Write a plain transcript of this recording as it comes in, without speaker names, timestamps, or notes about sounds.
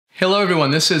Hello everyone,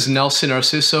 this is Nelson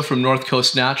Narciso from North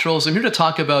Coast Naturals. I'm here to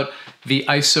talk about the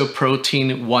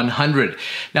Isoprotein 100.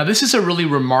 Now this is a really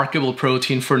remarkable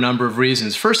protein for a number of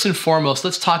reasons. First and foremost,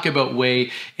 let's talk about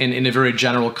whey in a very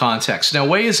general context. Now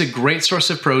whey is a great source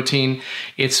of protein.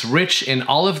 It's rich in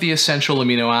all of the essential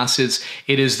amino acids.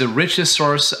 It is the richest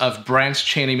source of branched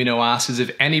chain amino acids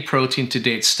of any protein to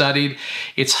date studied.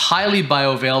 It's highly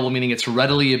bioavailable, meaning it's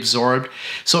readily absorbed.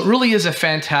 So it really is a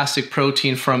fantastic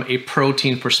protein from a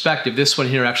protein perspective. This one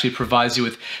here actually provides you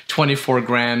with 24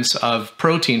 grams of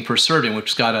protein per serving,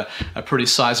 which has got a pretty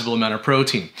sizable amount of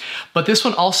protein. But this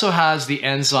one also has the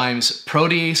enzymes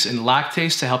protease and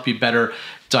lactase to help you better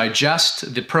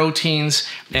digest the proteins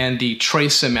and the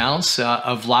trace amounts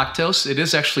of lactose. It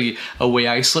is actually a whey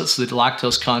isolate, so the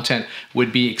lactose content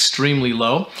would be extremely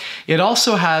low. It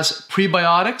also has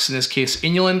prebiotics, in this case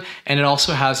inulin, and it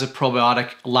also has a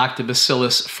probiotic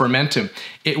lactobacillus fermentum.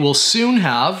 It will soon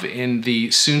have, in the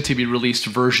soon-to-be released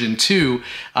version 2,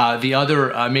 the other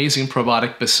amazing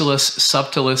probiotic Bacillus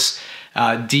subtilis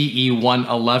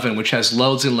DE111, which has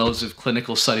loads and loads of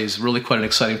clinical studies, really quite an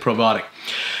exciting probiotic.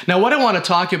 Now what I want to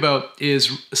talk about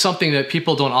is something that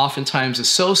people don't oftentimes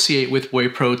associate with whey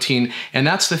protein, and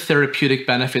that's the therapeutic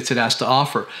benefits it has to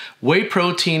offer. Whey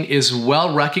protein is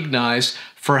well recognized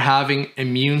for having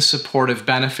immune supportive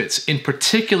benefits. In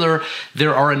particular,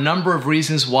 there are a number of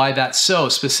reasons why that's so,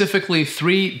 specifically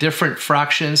 3 different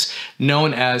fractions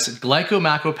known as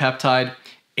glycomacropeptide,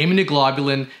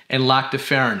 immunoglobulin, and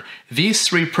lactoferrin. These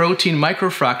 3 protein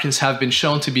microfractions have been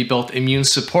shown to be both immune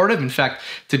supportive. In fact,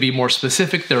 to be more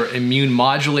specific, they're immune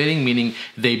modulating, meaning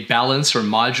they balance or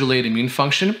modulate immune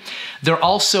function. They're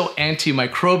also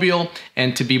antimicrobial,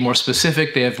 and to be more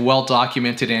specific, they have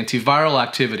well-documented antiviral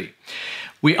activity.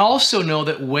 We also know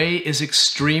that whey is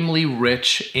extremely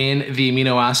rich in the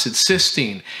amino acid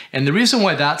cysteine. And the reason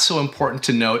why that's so important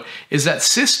to note is that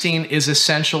cysteine is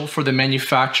essential for the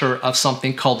manufacture of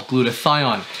something called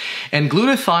glutathione. And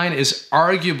glutathione is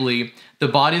arguably the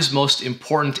body's most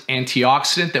important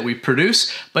antioxidant that we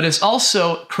produce, but it's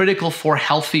also critical for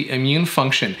healthy immune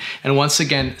function. And once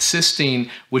again, cysteine,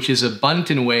 which is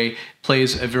abundant in whey,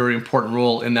 plays a very important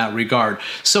role in that regard.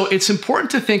 So it's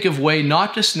important to think of whey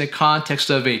not just in the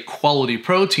context of a quality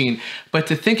protein, but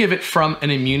to think of it from an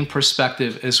immune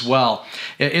perspective as well.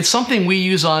 It's something we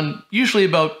use on usually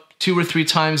about 2 or 3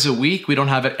 times a week. We don't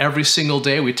have it every single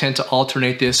day. We tend to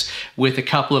alternate this with a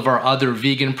couple of our other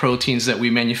vegan proteins that we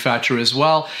manufacture as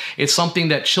well. It's something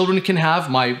that children can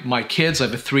have. My kids, I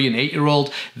have a 3 and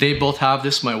 8-year-old, they both have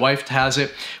this. My wife has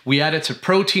it. We add it to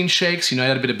protein shakes. You know,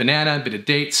 add a bit of banana, a bit of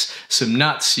dates, some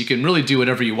nuts. You can really do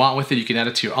whatever you want with it. You can add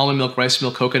it to your almond milk, rice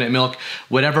milk, coconut milk,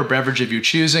 whatever beverage of your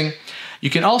choosing.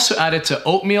 You can also add it to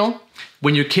oatmeal.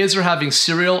 When your kids are having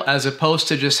cereal, as opposed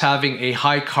to just having a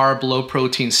high-carb,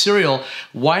 low-protein cereal,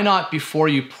 why not, before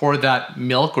you pour that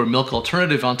milk or milk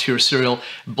alternative onto your cereal,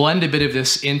 blend a bit of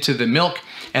this into the milk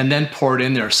and then pour it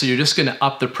in there. So you're just going to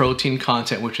up the protein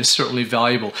content, which is certainly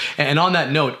valuable. And on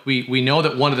that note, we know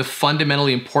that one of the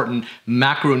fundamentally important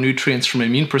macronutrients from an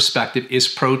immune perspective is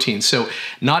protein. So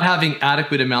not having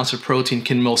adequate amounts of protein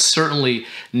can most certainly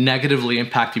negatively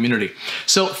impact immunity.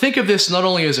 So think of this not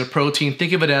only as a protein,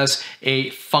 think of it as a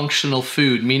functional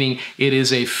food, meaning it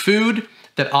is a food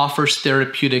that offers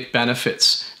therapeutic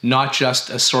benefits, not just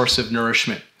a source of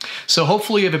nourishment. So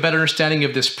hopefully you have a better understanding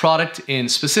of this product in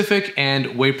specific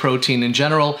and whey protein in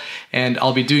general, and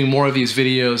I'll be doing more of these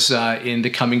videos in the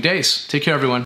coming days. Take care, everyone.